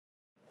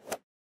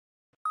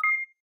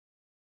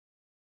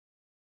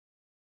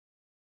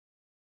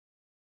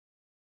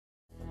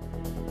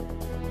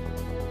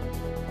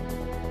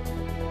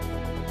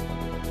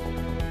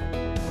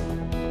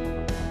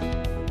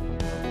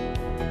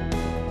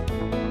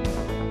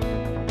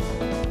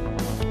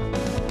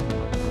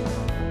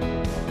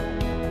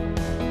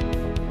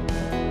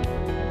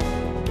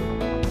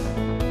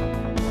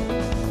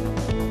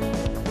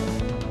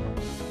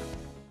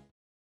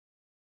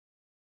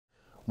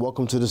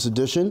Welcome to this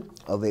edition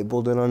of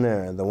Able and On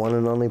Air, the one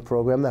and only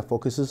program that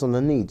focuses on the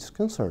needs,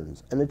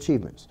 concerns, and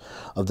achievements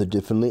of the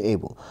differently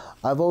able.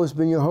 I've always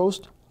been your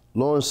host,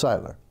 Lawrence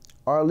Seiler.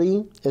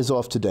 Arlene is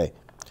off today.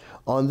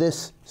 On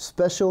this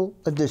special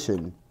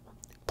edition,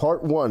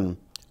 part one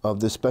of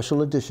this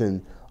special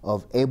edition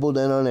of Able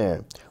and On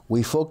Air,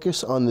 we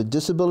focus on the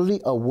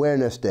Disability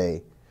Awareness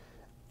Day,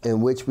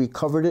 in which we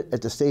covered it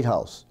at the State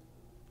House,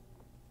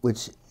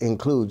 which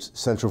includes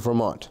Central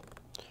Vermont.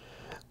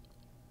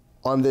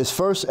 On this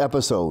first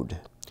episode,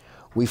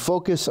 we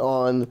focus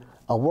on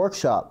a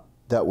workshop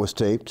that was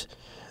taped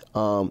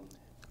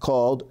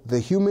called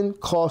The Human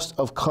Cost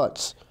of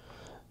Cuts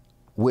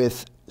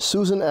with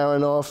Susan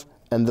Aronoff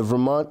and the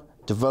Vermont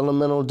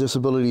Developmental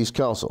Disabilities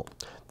Council.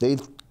 They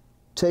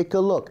take a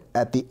look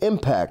at the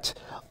impact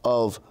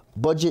of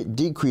budget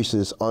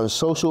decreases on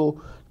social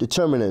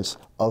determinants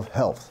of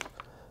health.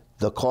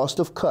 The cost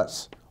of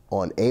cuts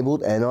on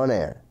Able and On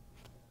Air.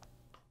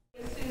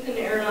 Susan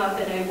Aronoff,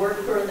 and I work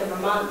for the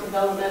Vermont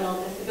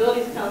Developmental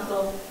Disabilities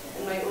Council,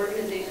 and my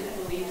organization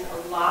believes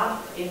a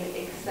lot in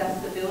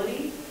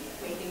accessibility,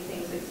 making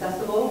things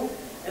accessible.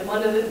 And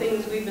one of the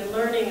things we've been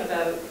learning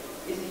about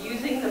is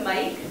using the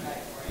mic.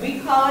 We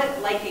call it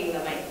liking the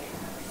mic.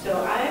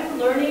 So I'm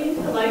learning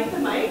to like the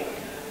mic,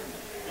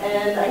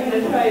 and I'm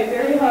going to try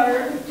very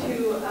hard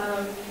to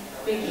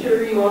make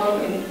sure you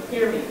all can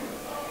hear me.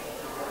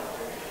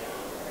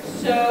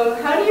 So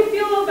how do you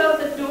feel about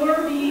the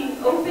door being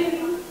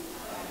open?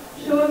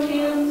 Show of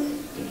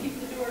hands to keep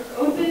the doors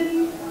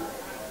open.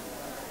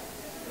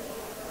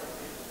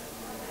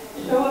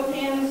 Show of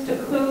hands to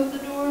close the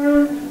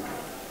door.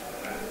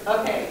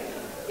 Okay.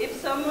 If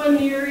someone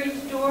near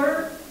each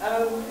door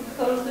could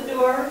close the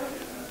door,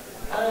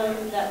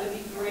 that would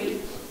be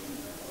great.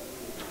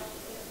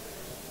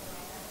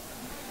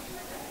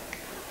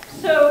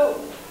 So,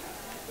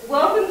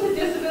 welcome to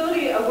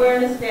Disability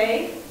Awareness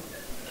Day.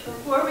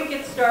 Before we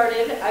get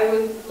started, I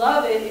would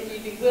love it if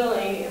you'd be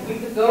willing, if we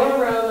could go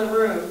around the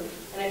room,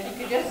 and if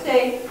you could just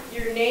say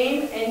your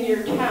name and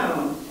your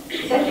town.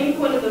 Because I think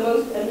one of the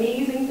most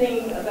amazing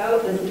things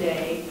about this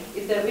day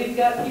is that we've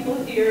got people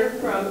here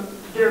from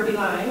Derby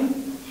Line,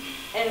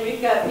 and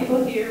we've got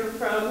people here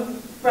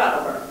from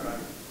Brattleboro.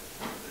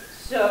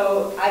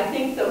 So I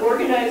think the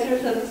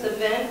organizers of this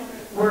event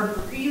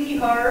worked really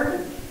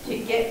hard to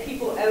get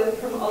people out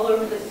from all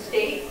over the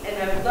state, and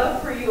I would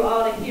love for you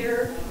all to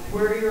hear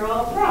where you're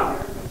all from.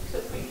 So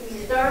if we can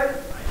start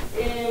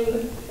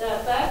in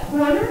that back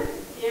corner,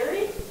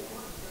 Gary.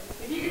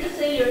 If you could just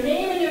say your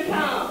name and your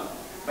town.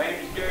 My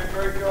name is Gary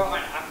Bergeron.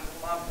 I'm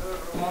from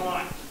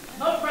Vermont.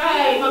 All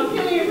right,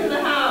 Montpelier's in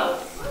the house.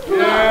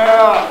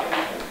 Yeah.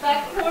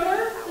 Back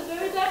corner, the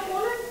very back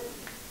corner.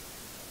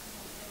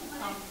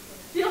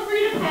 Feel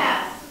free to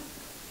pass.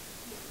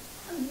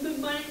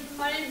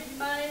 My name is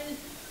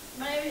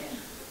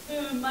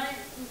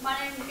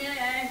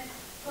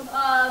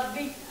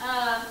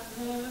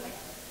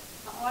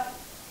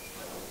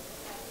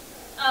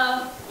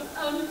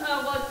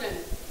Wilson.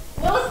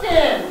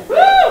 Wilson.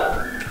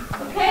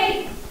 Woo!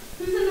 Okay.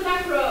 Who's in the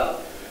back row?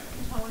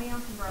 Tony, I'm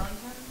from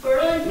Burlington.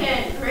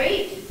 Burlington.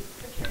 Great.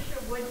 Patricia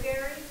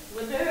Woodbury.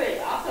 Woodbury.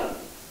 Awesome.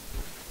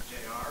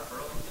 JR,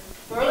 Burlington.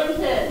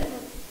 Burlington.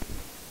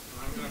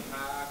 I'm going to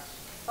pass.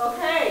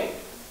 Okay.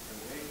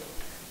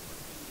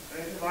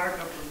 This is Clark.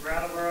 I'm from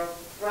Brattleboro.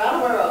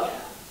 Brattleboro.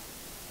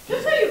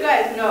 Just so you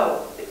guys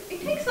know,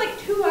 it takes like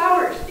 2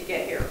 hours to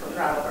get here from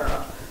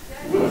Brattleboro.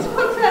 These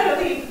folks had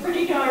to leave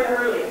pretty darn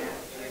early.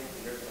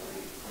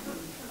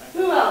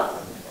 Who else?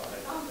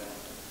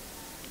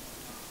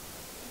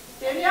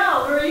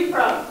 Danielle, where are you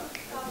from? I'm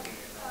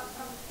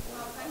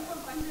from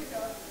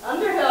Underhill.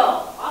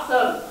 Underhill.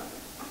 Awesome.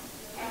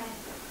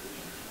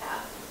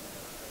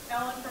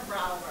 Ellen from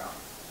Brattleboro.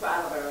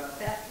 Brattleboro.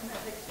 Beth from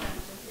Essex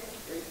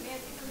Extension.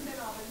 Nancy from St.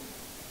 Albans.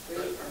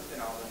 Great. From St.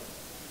 Albans.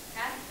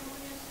 Kathy from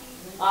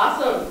Winooski.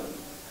 Awesome.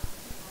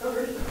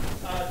 Over to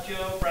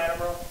Joe,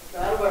 Brattleboro.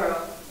 Brattleboro.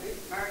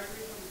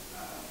 Marjorie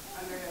from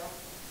Underhill.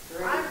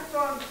 Great. I'm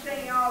from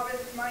St.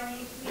 Albans. My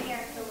name's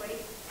Nancy.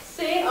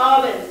 St.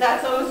 Albans.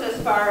 That's almost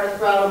as far as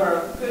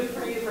Brattleboro. Good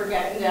for you for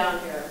getting down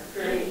here.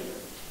 Great.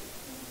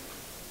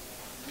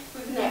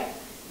 Who's next?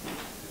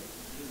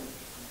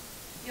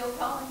 Jill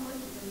Collingwood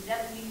from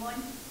 71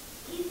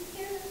 East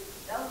here,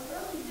 South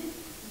Burlington.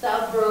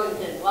 South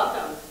Burlington.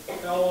 Welcome.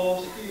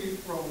 Belowski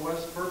from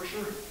West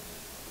Berkshire.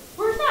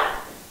 Where's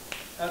that?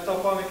 That's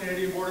up on the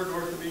Canadian border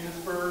north of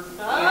Venusburg.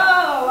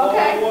 Oh,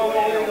 okay.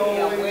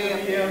 All the way to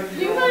the end.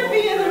 You might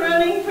be in the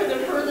running for the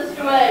furthest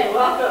away.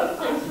 Welcome.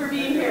 Thanks for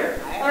being here.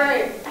 All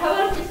right. How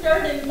about if we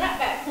start in that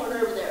back corner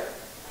over there?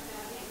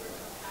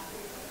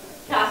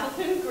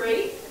 Castleton,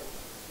 great.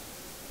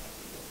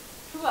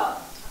 Who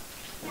else?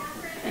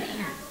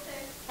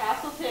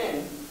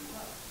 Castleton.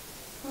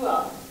 Who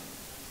else?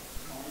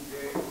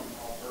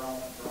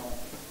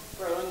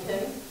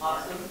 Burlington.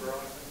 Awesome.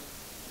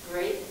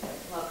 Great.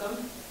 Welcome.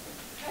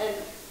 And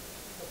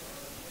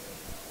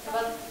how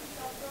about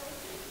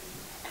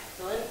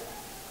excellent.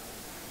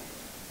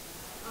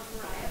 I'm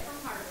Mariah from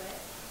Hardwick.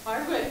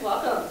 Hardwick,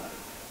 welcome.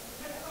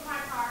 Crystal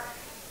High Park.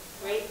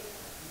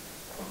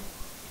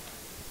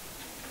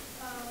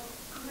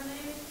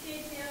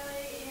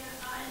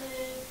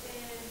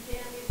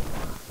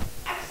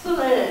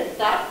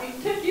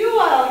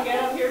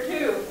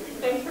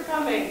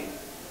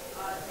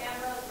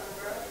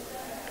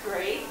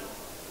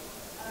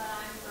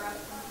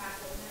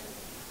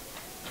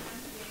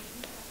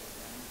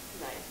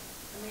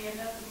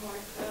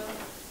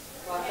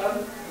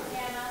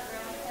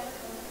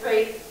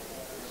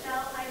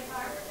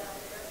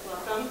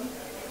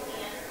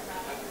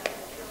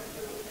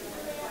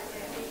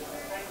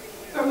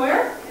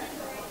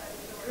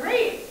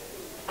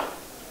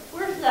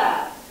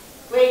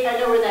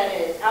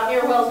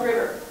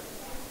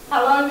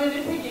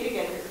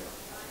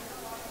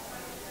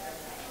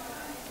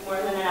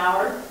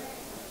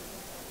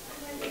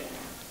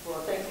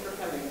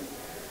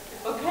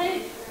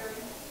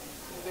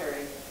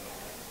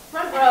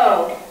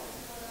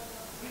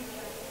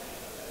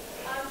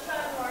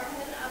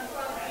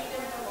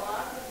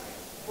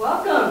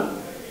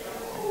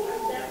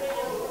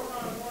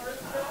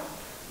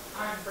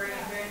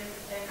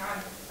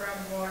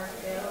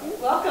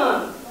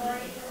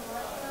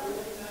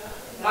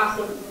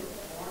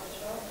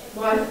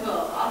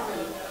 Morrisville,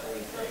 awesome.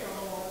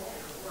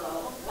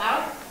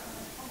 Wow,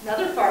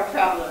 another far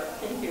traveler,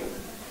 thank you.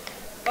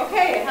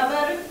 Okay, how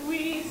about if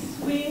we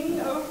swing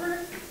over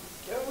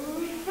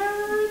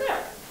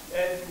there?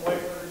 Ed from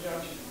Whitewater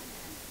Junction.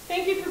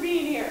 Thank you for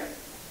being here.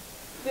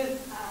 This,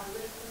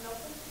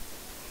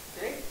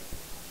 great.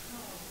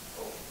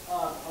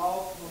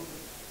 Paul from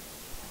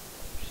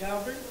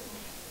Shelby.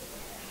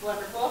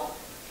 Wonderful.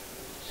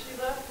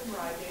 Sheila from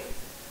Rygate.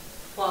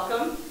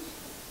 Welcome.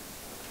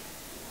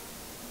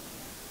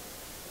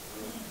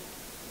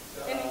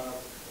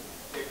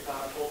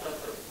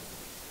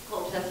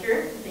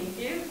 Colchester, thank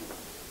you.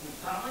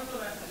 Thomas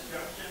from Essex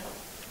Junction.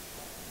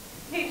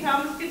 Hey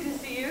Thomas, good to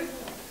see you.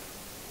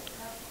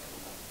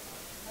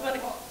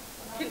 Nicole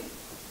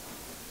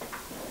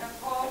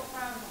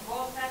from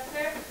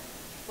Colchester.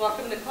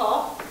 Welcome,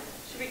 Nicole.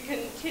 Should we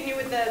continue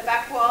with the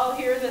back wall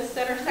here in the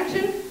center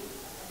section?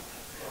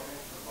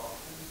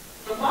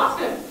 From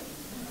Boston.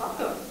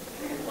 Welcome.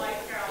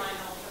 White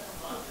Carolina, also from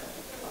Boston.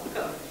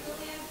 Welcome.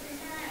 Julian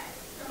Burnett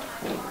from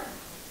Iowa.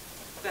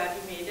 Glad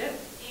you made it.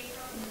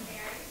 April from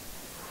Mary.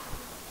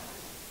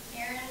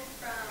 Erin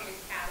from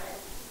Calais.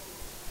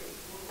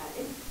 Hi.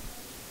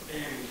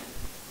 Barry.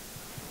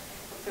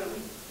 Welcome.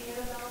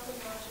 Annabelle from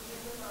Washington,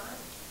 Vermont.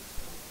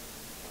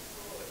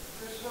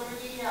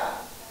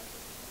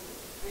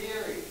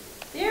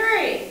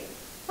 Theory,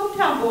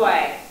 hometown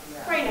boy,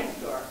 right next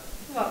door.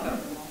 Welcome.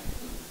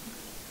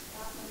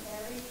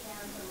 Barry,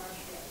 Sam from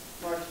Marshfield.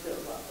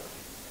 Marshfield, welcome.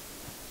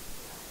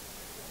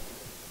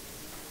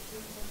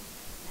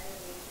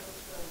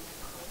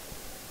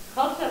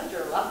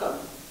 Colchester, welcome.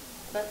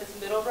 About this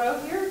middle row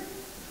here.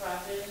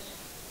 Crawfish.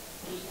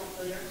 East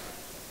Montpelier.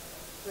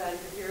 Glad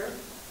you're here.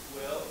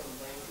 Will from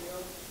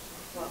Plainfield.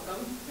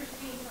 Welcome.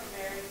 Christine from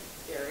Mary.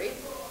 Gary.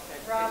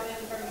 Robin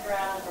from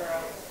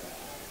Brattleboro.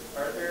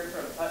 Arthur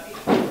from Putney.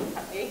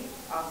 Hey,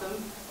 awesome.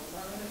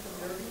 London from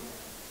Derby.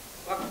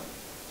 Welcome.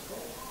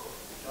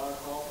 John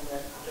Hall from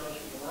Essex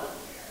Junction, Vermont.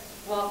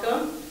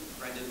 Welcome.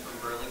 Brendan from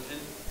Burlington.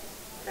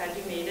 Glad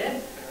you made it.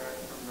 Eric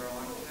from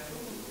Burlington.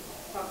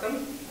 Welcome.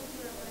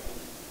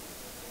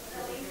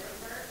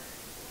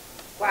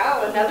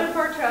 Wow, another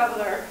far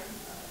traveler.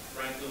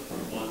 Franklin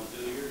from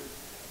Montpelier.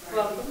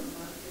 Welcome.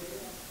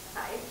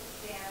 Hi.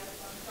 Dan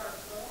from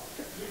Parkville.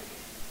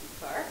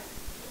 Clark.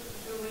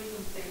 Julie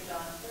from St.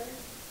 Johnsbury.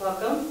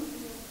 Welcome.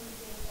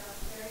 St.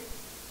 Johnsbury.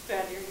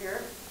 Glad you're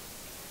here.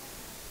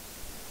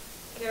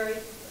 Carrie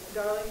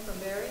Darling from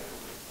Barry,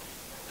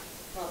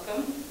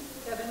 Welcome.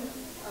 Kevin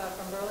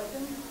from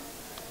Burlington,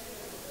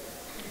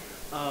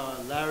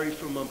 Larry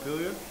from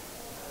Montpelier.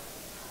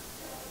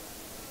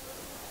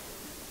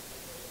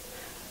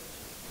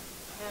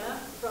 Hannah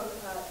from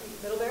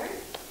East Middlebury,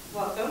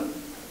 Welcome.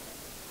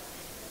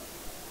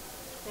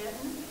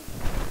 Stanton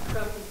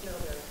from East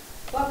Middlebury.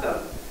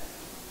 Welcome.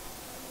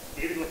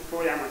 Even with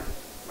Troy Amron,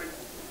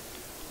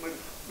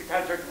 we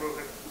can't search for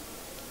it.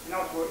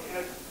 Now it's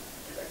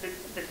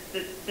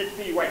this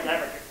be white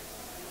lavender.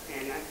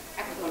 And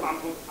I'm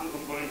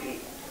from Burlington.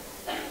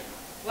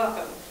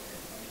 Welcome.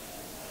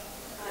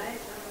 Hi,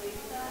 I'm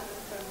Lisa. I'm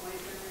from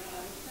Whitewater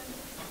Junction.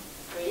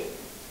 Great.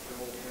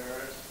 Joel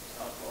Harris,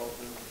 South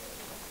Walton.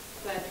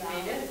 Glad you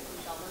made it.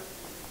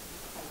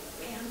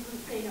 Anne from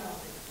St.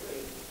 Albans.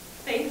 Great.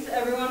 Thanks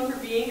everyone for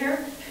being here.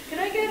 Can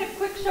I get a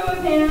quick show of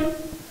hands?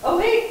 Oh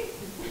wait.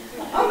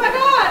 Oh my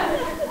God.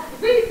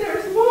 Wait,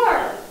 there's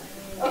more.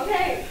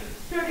 Okay.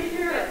 Jody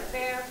Durrett.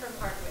 Bear from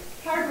Hardwick.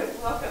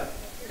 Hardwick, welcome.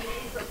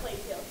 Renee from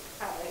Plainfield.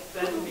 Hi.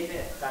 Glad you made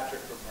it.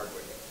 Patrick from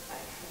Hardwick. Hi.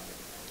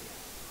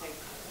 Thanks.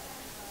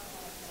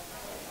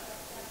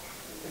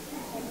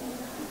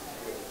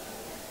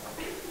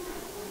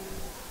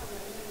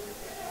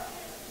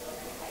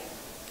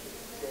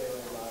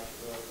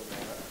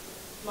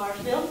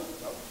 Marshfield?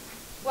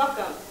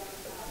 Welcome.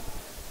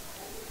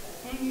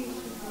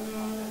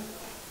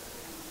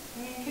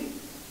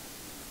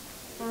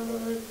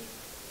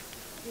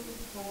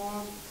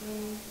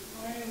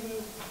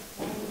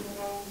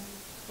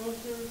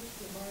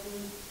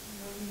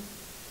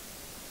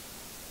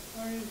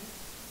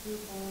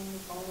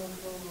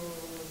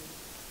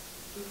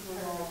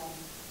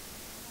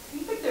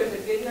 Seems like there's a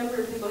good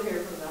number of people here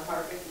from the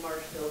Hardwick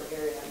Marshfield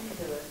area.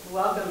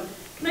 Welcome.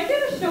 Can I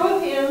get a show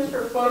of hands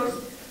for folks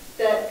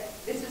that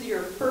this is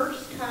your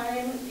first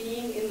time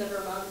being in the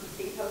Vermont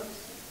State House?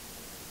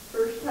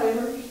 First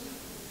timers?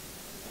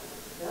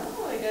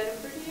 Oh, I got a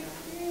pretty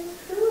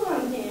experienced crew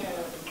on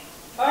hand.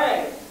 All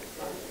right.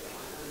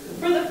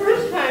 For the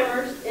first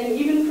timers, and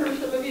even for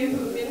some of you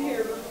who've been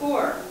here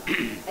before,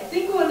 I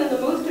think one of the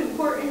most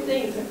important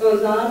things that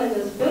goes on in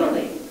this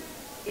building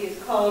is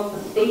called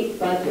the state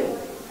budget.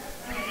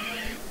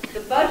 The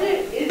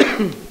budget is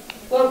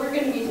what we're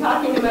going to be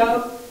talking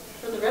about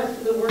for the rest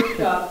of the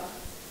workshop.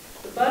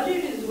 The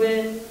budget is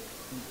when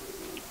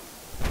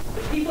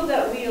the people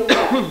that we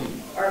elect,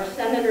 our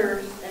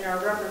senators and our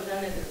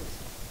representatives,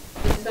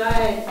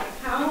 decide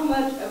how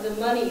much of the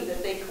money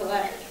that they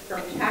collect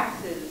from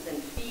taxes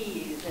and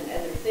fees and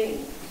other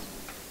things,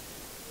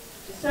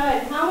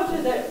 decide how much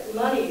of that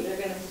money they're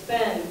going to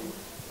spend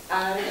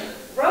on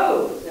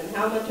roads and how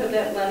how much of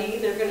that money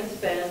they're going to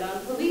spend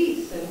on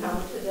police and how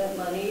much of that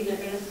money they're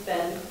going to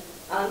spend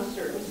on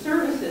certain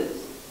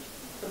services,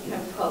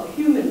 sometimes called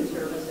human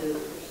services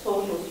or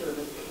social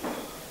services.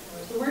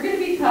 So we're going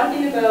to be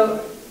talking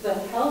about the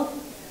health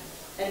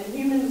and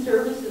human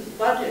services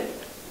budget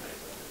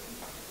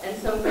and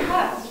some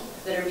cuts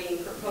that are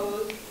being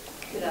proposed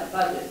to that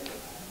budget.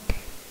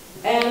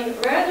 And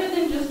rather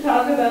than just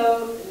talk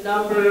about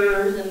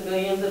numbers and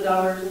millions of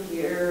dollars a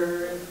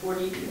year and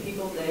 42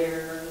 people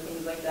there and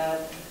things like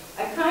that,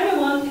 I kind of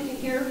wanted to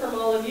hear from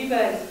all of you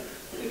guys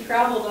who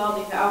traveled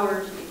all these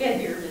hours to get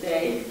here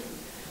today,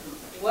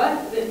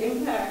 what the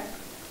impact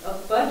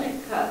of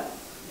budget cuts,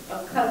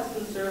 of cuts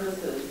in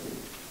services,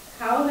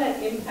 how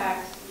that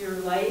impacts your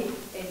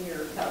life and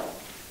your health.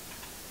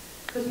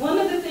 Because one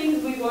of the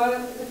things we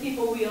want the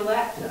people we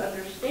elect to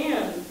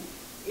understand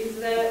is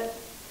that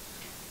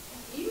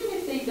even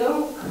if they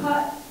don't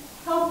cut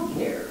health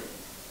care,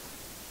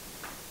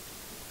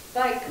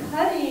 by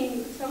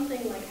cutting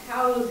something like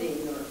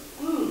housing or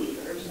food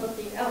or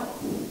something else,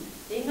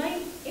 they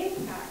might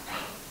impact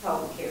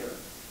health care.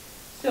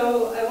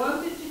 So I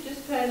wanted to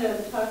just kind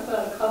of talk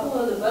about a couple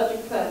of the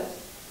budget cuts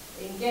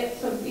and get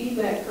some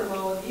feedback from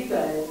all of you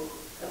guys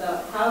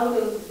about how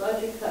those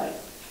budget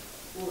cuts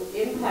will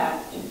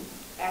impact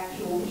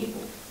actual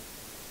people.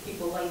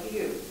 People like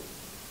you,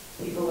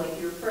 people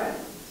like your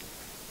friends,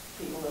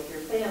 people like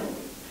your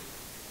family,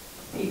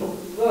 people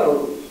who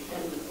vote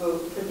and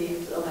vote for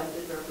these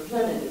elected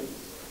representatives.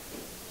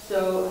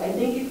 So I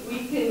think if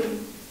we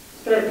can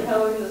start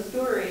telling the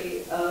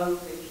story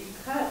of if you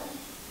cut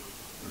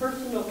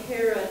personal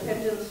care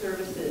attendance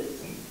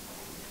services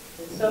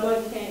and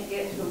someone can't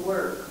get to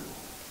work,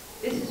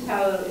 this is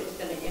how it's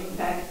going to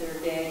impact their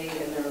day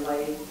and their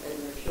life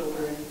and their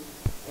children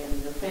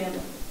and their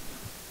family.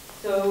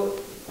 So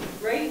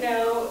right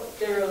now,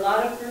 there are a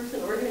lot of groups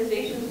and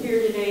organizations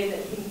here today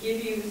that can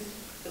give you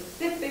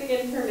specific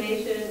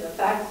information, the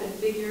facts and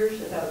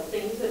figures about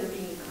things that are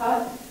being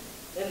cut.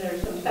 And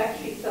there's some fact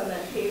sheets on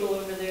that table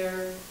over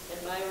there.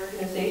 And my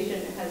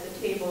organization has a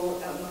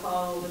table out in the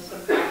hall with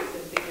some facts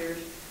and figures.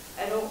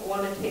 I don't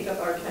want to take up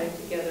our time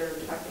together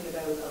talking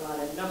about a lot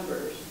of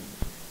numbers.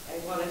 I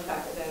want to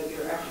talk about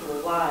your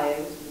actual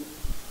lives and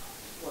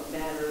what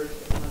matters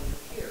and why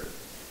you're here.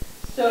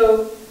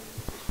 So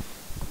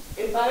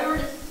if I were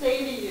to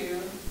say to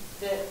you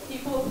that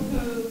people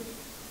who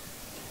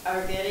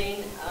are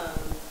getting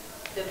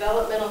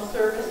developmental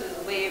services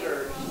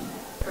waivers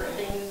for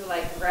things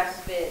like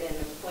respite and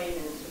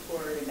employment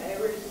support, if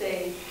I were to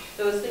say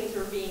those things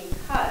were being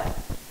cut,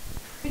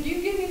 could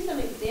you give me some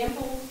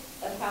examples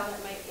of how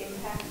that might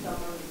impact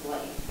someone's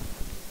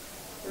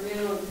life? A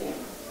real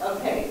example.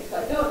 Okay, so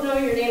I don't know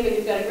your name, but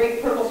you've got a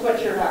great purple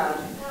sweatshirt on.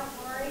 Don't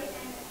worry,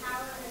 and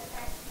how it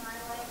affects my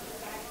life is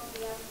I won't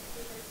be able to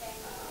do the things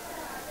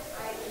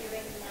I'm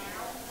doing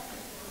now.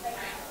 Like,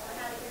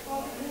 how to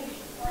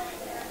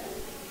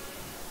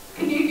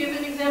Can you give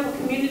an example?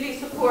 Community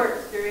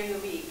support during the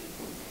week.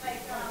 like,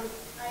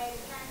 I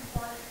attend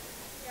one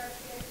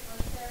therapy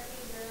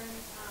during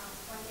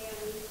 1 day a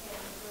week,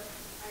 and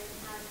I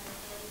have an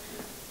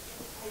appointment.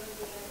 I would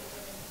be able to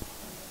really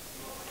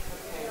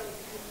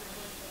do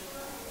my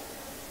work.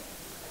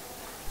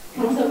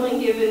 Can someone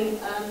give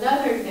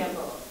another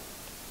example?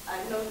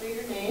 I don't know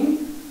your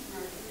name.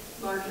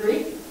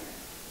 Marjorie.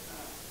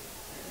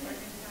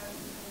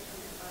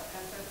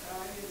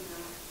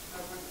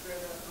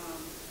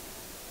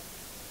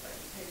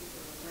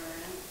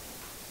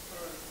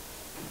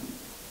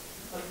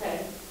 Okay.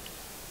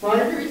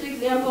 Marjorie's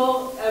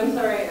example, I'm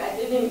sorry, I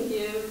didn't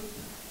give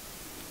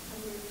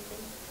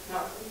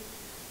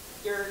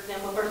your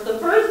example first. The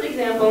first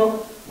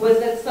example was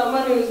that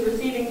someone who's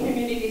receiving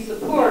community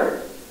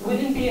support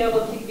wouldn't be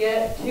able to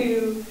get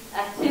to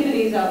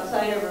activities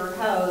outside of her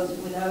house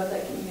without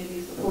that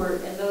community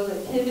support. And those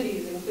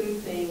activities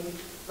include things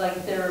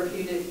like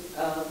therapeutic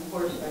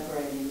horseback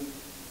riding.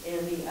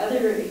 And the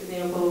other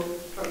example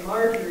from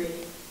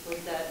Marjorie was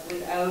that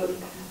without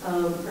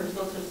her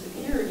Social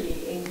Security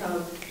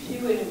income, she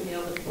wouldn't be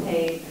able to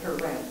pay her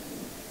rent.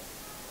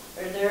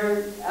 Are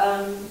there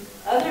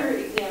other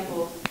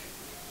examples?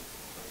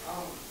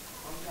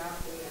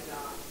 Exactly, and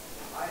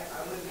I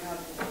wouldn't have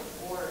the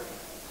support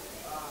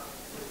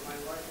with my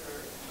worker.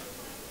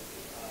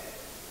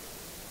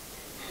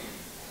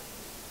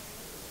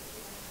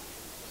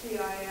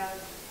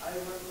 CIS, I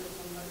work with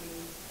somebody,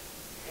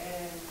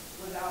 and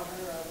without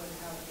her, I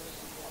wouldn't have the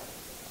support.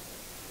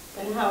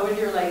 And how would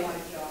your life My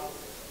job.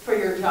 for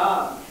your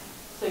job?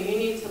 So you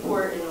need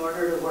support in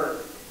order to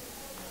work.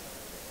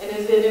 And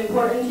is it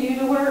important to you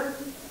to work?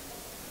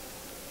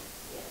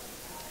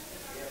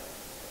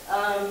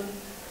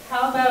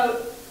 How about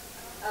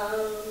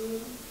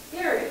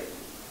Gary?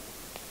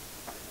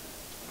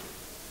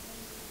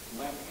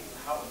 Well, it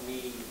helped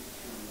me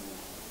to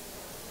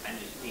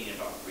understand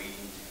about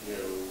reading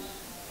skills,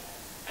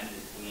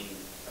 understand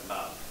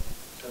about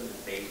some of the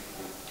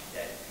basics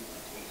that people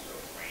take so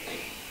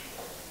granted.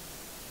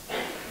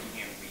 You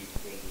can't read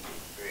things,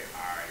 it's very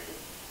hard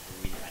for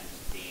me to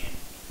understand.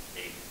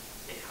 They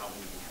help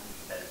me become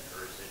a better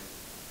person.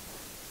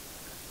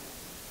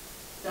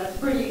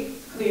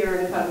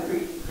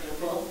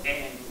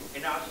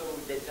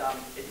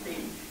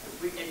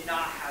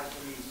 not have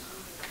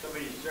so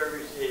many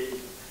services,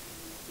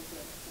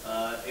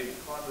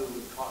 it probably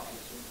would cost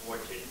us some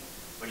fortune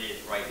what it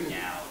is right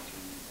now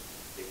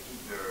to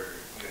keep your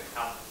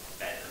health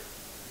better.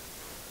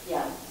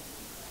 Yeah.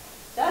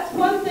 That's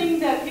one thing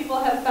that people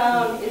have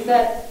found is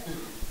that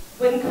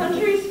when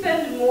countries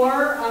spend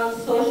more on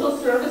social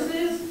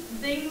services,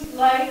 things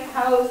like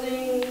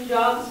housing,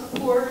 job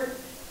support,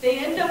 they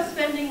end up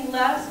spending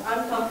less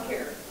on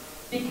healthcare.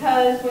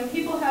 Because when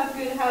people have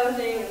good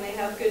housing and they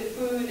have good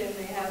food and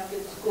they have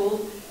good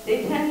schools,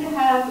 they tend to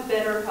have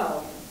better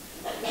health.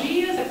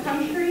 We as a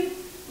country,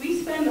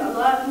 we spend a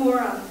lot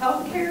more on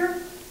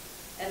healthcare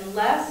and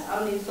less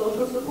on these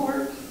social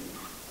supports.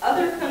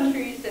 Other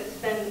countries that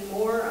spend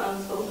more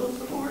on social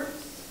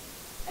supports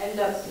end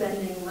up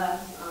spending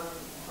less on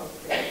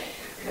healthcare.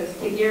 Because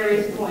to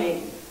Gary's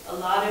point, a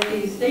lot of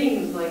these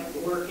things like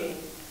working,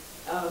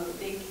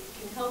 they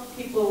can help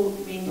people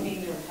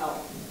maintain their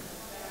health.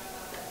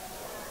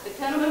 The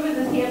gentleman with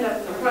his hand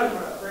up in the front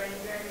row.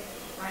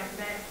 My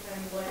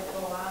medicine would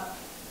go up.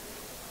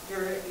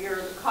 Your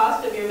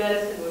cost of your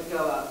medicine would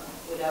go up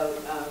without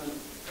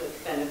the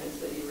benefits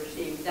that you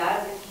receive.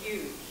 That is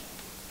huge.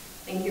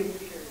 Thank you for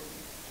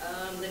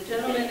sharing. The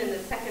gentleman in the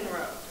second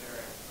row.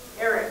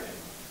 Eric.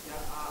 Yeah,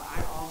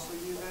 I also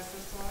use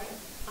SSI.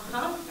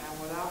 Uh-huh.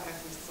 And without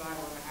SSI, I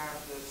wouldn't have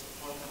the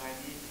support that I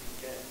need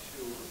to get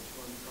to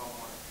and from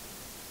work.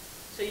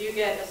 So you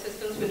get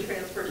assistance with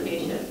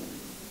transportation.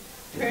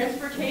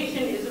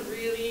 Transportation is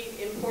really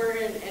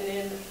important, and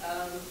in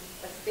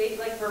a state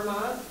like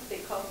Vermont, they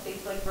call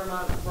states like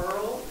Vermont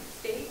rural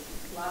states,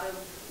 a lot of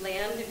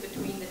land in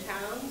between the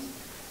towns.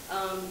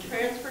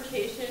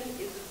 Transportation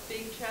is a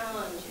big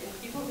challenge,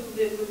 and people who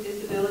live with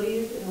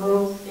disabilities in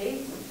rural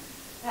states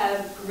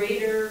have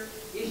greater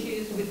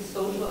issues with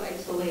social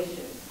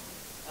isolation.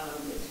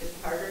 It's just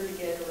harder to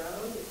get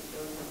around if you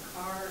don't have a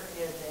car,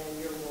 and then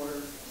you're more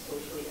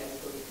socially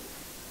isolated.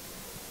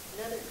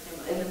 Another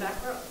in the back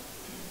row.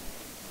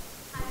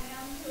 Hi,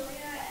 I'm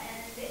Julia,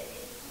 and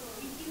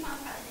we keep on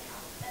trying to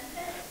health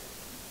benefits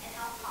and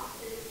health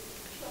causes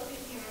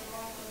children here are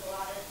born with a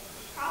lot of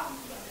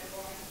problems when they're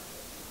born,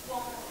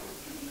 won't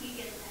continue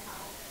getting the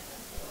health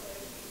until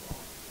they're able.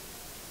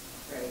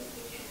 Right.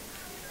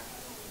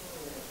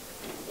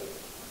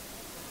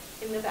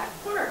 In the back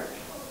corner.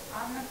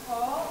 I'm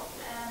Nicole,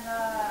 and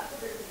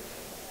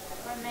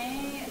for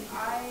me,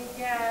 I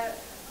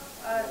get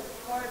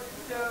support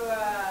through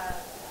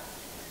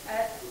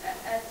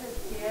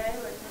SSDA,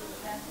 which is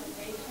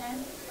transportation.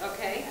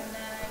 Okay. And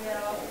then I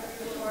get also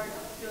support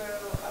through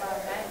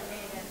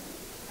Medicaid and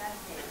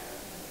Medicaid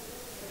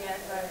to get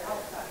good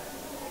health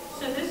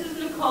coverage. So this is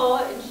Nicole,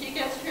 and she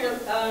gets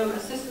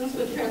assistance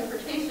with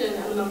transportation,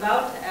 and I'm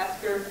about to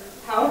ask her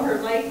how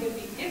her life would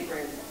be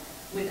different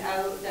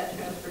without that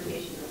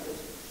transportation assistance.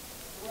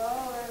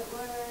 Well, it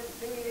would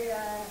be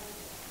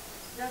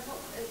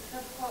it's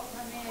difficult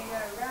for me to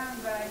get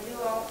around, but I do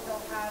also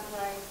have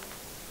like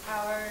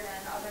Howard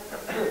and other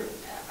community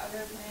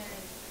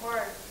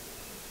support.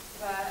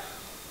 But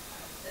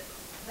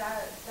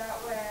that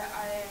way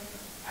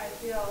I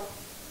feel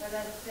that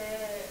let's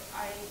say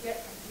I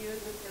get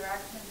confused with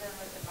directions and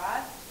with the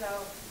bus. So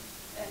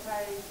if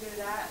I do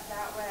that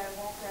way, I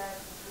won't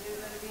get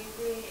confused as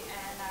easy,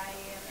 and I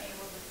am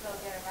able to still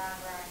get around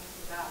where I need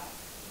to go.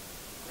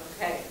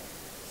 Okay.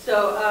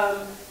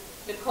 So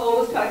Nicole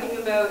was talking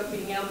about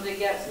being able to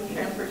get some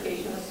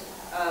transportation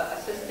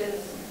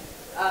assistance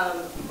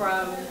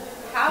from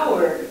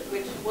Howard,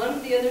 which one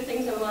of the other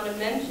things I want to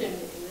mention in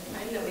the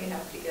time that we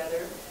have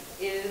together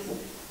is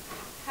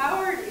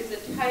Howard is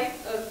a type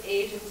of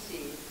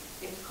agency.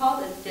 It's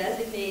called a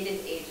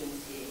designated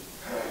agency.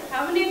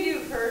 How many of you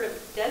have heard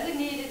of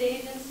designated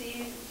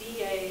agencies,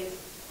 DAs,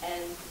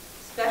 and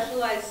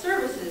specialized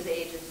services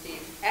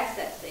agencies,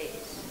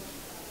 SSAs?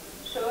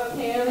 Show of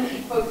hands,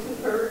 folks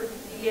who've heard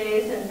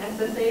DAs and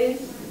SSAs.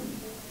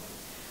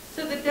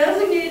 So the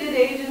designated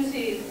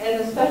agencies and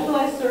the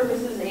specialized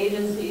services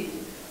agencies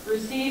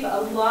receive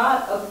a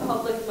lot of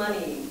public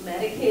money,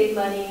 Medicaid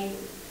money,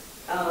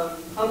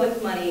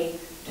 public money,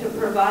 to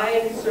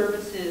provide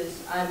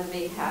services on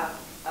behalf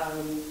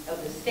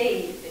of the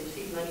state. They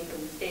receive money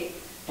from the state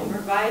to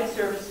provide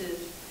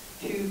services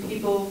to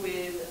people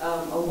with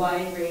a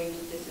wide range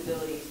of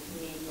disabilities,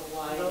 to meet a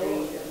wide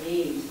range of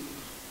needs.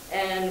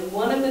 And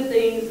one of the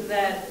things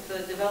that the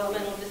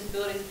Developmental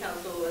Disabilities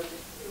Council,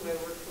 who I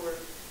work for,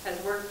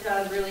 has worked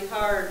on really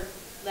hard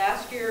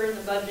last year in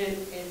the budget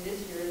and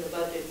this year in the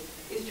budget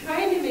is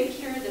trying to make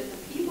sure that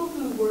the people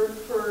who work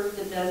for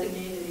the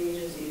designated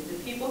agencies,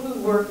 the people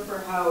who work for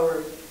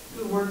Howard,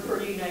 who work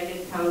for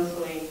United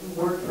Counseling,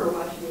 who work for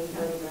Washington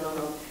County Mental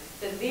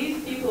Health, that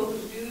these people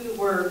who do the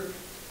work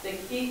that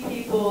keep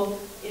people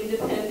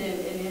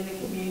independent and in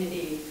the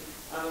community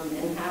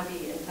and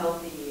happy and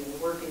healthy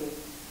and working,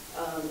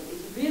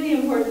 it's really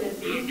important that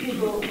these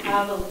people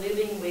have a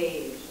living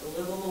wage, a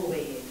livable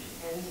wage.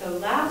 And so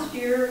last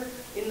year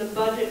in the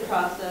budget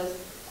process,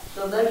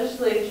 the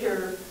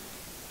legislature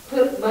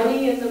put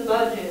money in the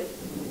budget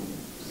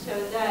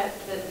so that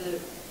the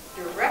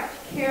direct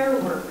care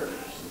workers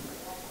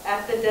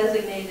at the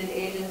designated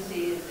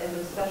agencies and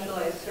the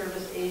specialized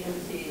service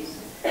agencies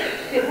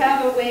could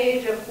have a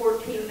wage of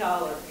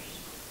 $14.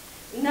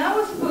 And that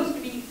was supposed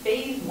to be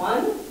phase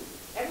 1.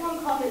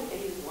 Everyone called it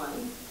phase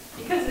 1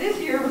 because this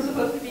year was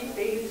supposed to be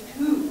phase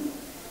 2,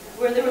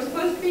 where there was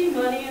supposed to be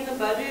money in the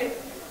budget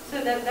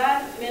so that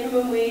that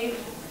minimum wage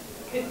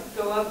could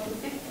go up to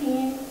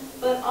 15,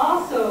 but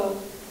also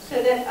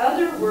so that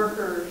other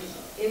workers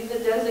in the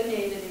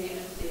designated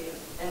agencies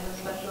and the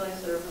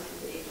specialized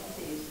services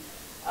agencies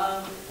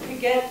could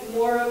get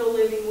more of a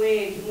living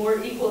wage,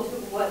 more equal to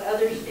what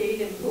other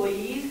state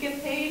employees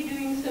get paid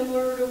doing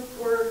similar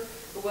work,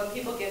 or what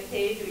people get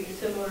paid doing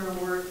similar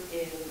work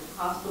in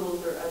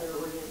hospitals or other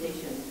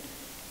organizations.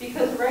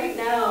 Because right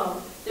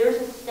now,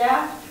 there's a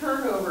staff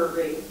turnover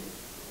rate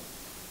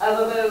of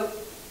about,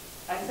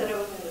 I said I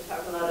wasn't going to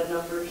talk a lot of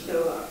numbers,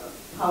 so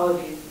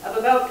apologies, of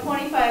about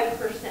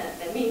 25%.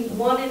 That means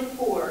 1 in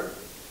 4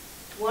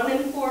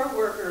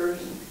 workers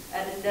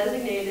at a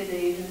designated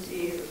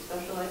agency or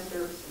specialized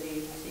services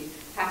agency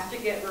has to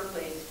get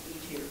replaced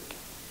each year.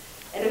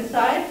 And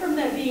aside from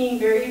that being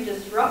very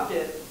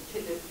disruptive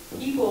to the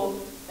people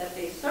that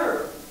they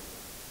serve,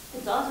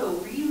 it's also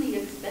really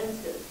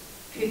expensive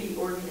to the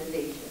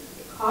organization.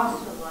 It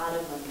costs a lot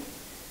of money.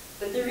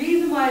 But the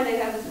reason why they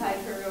have this high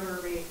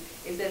turnover rate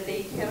is that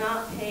they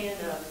cannot pay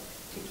enough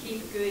to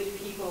keep good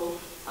people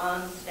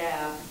on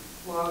staff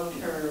long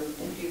term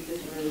to do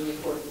this really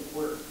important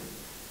work.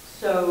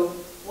 So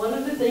one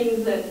of the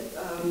things that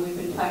we've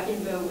been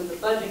talking about with the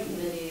budget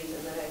committees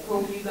and that I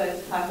hope you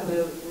guys talk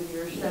about with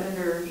your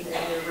senators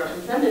and your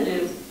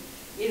representatives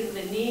is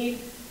the need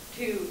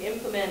to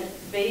implement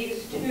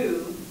phase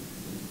 2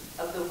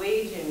 of the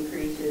wage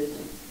increases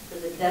for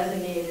the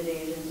designated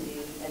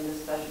agencies and the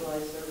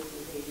specialized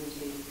services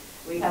agencies.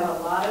 We have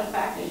a lot of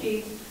fact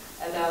sheets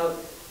about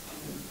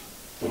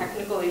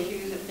technical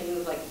issues of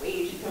things like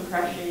wage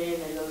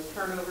compression and those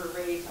turnover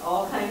rates,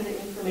 all kinds of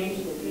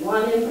information. If you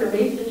want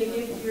information to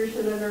give to your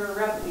senator or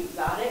rep, we've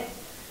got it.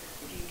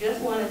 If you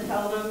just want to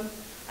tell them,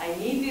 I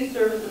need these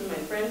services, my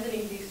friends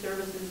need these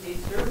services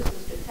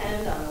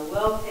depend on a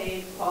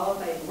well-paid,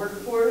 qualified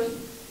workforce,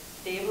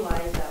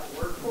 stabilize that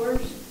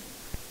workforce,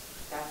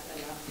 that's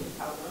enough to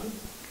tell them.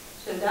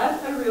 So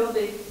that's a real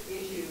big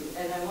issue,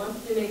 and I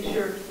wanted to make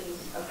sure,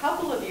 since a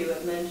couple of you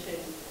have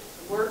mentioned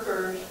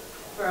workers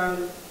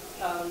from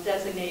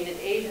designated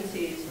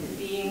agencies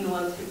being the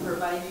ones who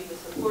provide you the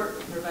support,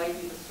 who provide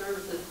you the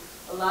services.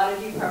 A lot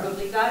of you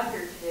probably got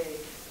here today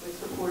with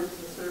supports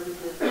and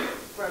services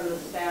from the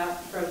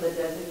staff from the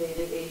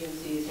designated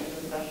agencies and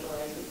the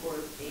specialized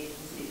support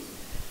agencies.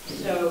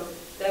 So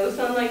those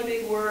sound like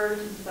big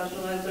words,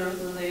 specialized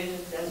services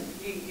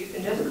agencies. You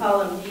can just call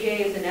them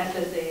DAs and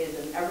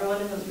SSAs, and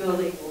everyone in this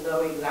building will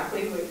know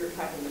exactly what you're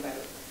talking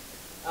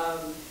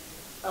about.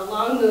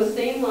 Along those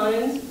same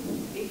lines,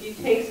 if you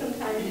take some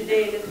time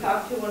today to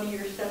talk to one of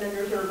your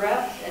senators or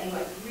reps, and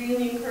I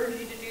really encourage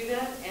you to do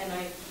that, and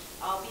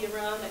I'll be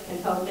around, I can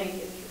help make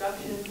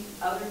introductions,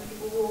 other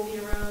people will be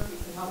around, you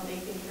can help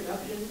make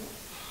introductions.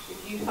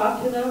 If you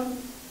talk to them,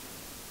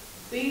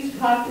 please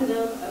talk to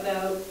them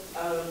about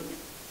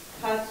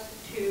cuts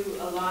to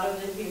a lot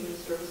of the human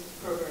services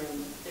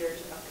programs.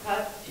 There's a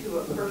cut to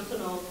a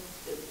personal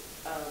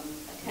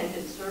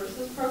attendant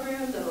services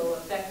program that will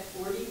affect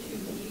 42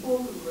 people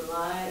who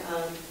rely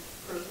on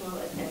personal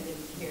attendant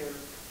care.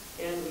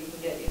 And we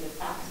can get you the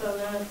facts on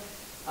that.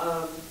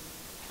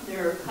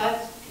 There are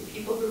cuts to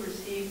people who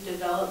receive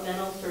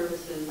developmental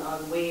services on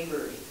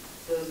waivers.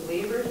 Those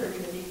waivers are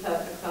going to be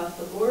cut across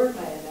the board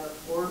by about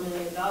 $4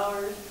 million,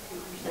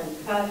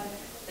 2% cut.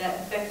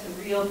 That affects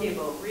real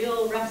people,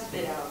 real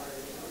respite hours,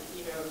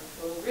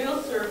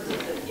 real services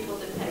that people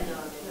depend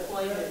on,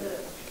 employment.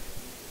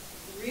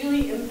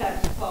 Really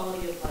impacts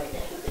quality of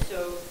life.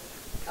 So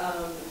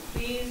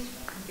please,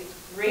 it's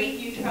great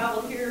you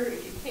traveled here.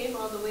 If you came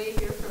all the way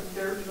here from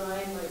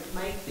Derbyline like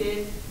Mike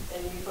did,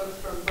 and you folks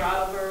from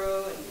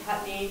Brattleboro and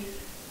Putney,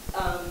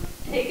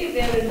 take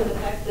advantage of the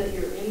fact that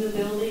you're in the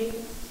building.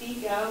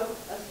 Seek out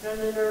a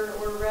senator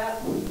or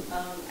rep.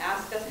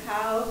 Ask us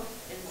how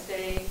and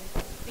say,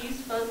 please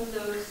fund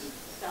those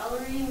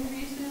salary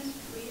increases.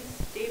 Please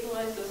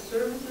stabilize those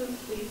services.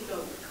 Please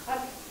don't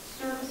cut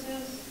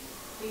services.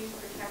 Please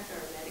protect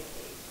our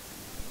Medicaid.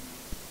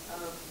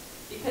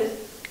 Because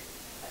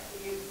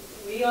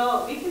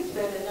we could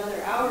spend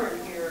another hour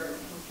in here,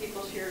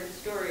 people sharing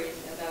stories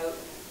about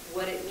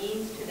what it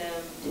means to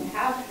them to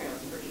have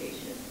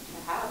transportation, to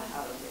have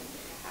housing,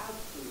 to have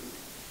food,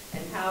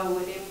 and how it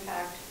would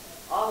impact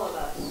all of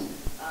us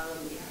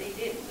if they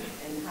didn't,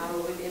 and how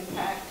it would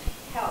impact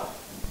health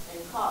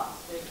and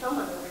costs. There's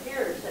someone over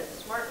here said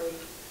smartly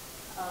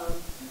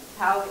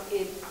how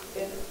it's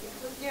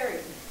so scary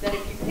that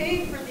if you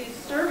pay for these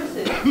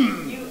services,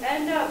 you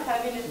end up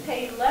having to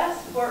pay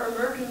less for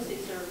emergency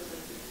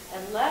services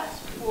and less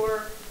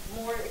for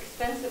more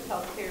expensive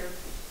health care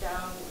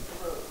down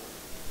the road.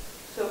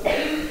 So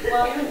please,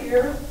 while you're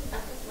here,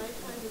 my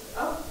time is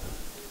up.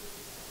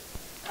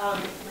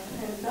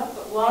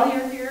 But while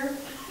you're here,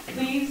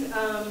 please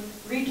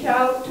reach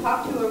out,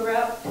 talk to a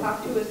rep,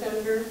 talk to a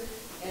senator,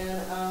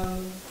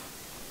 and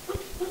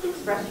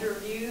express your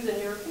views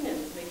and your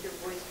opinions. Make your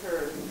voice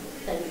heard.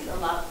 Thanks a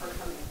lot for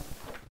coming.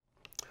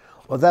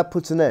 Well, that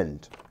puts an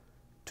end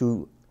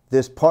to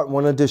this Part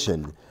 1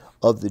 edition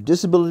of the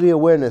Disability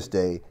Awareness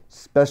Day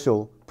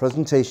special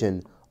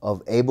presentation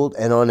of Abled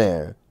and On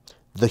Air,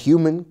 The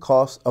Human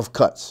Cost of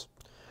Cuts.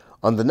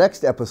 On the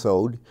next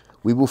episode,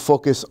 we will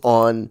focus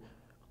on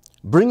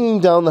bringing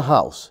down the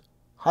House.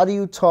 How do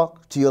you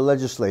talk to your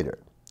legislator?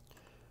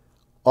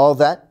 All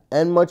that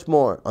and much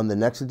more on the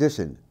next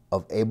edition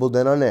of Abled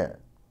and On Air.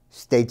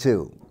 Stay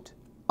tuned.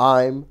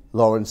 I'm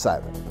Lawrence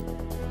Seiler.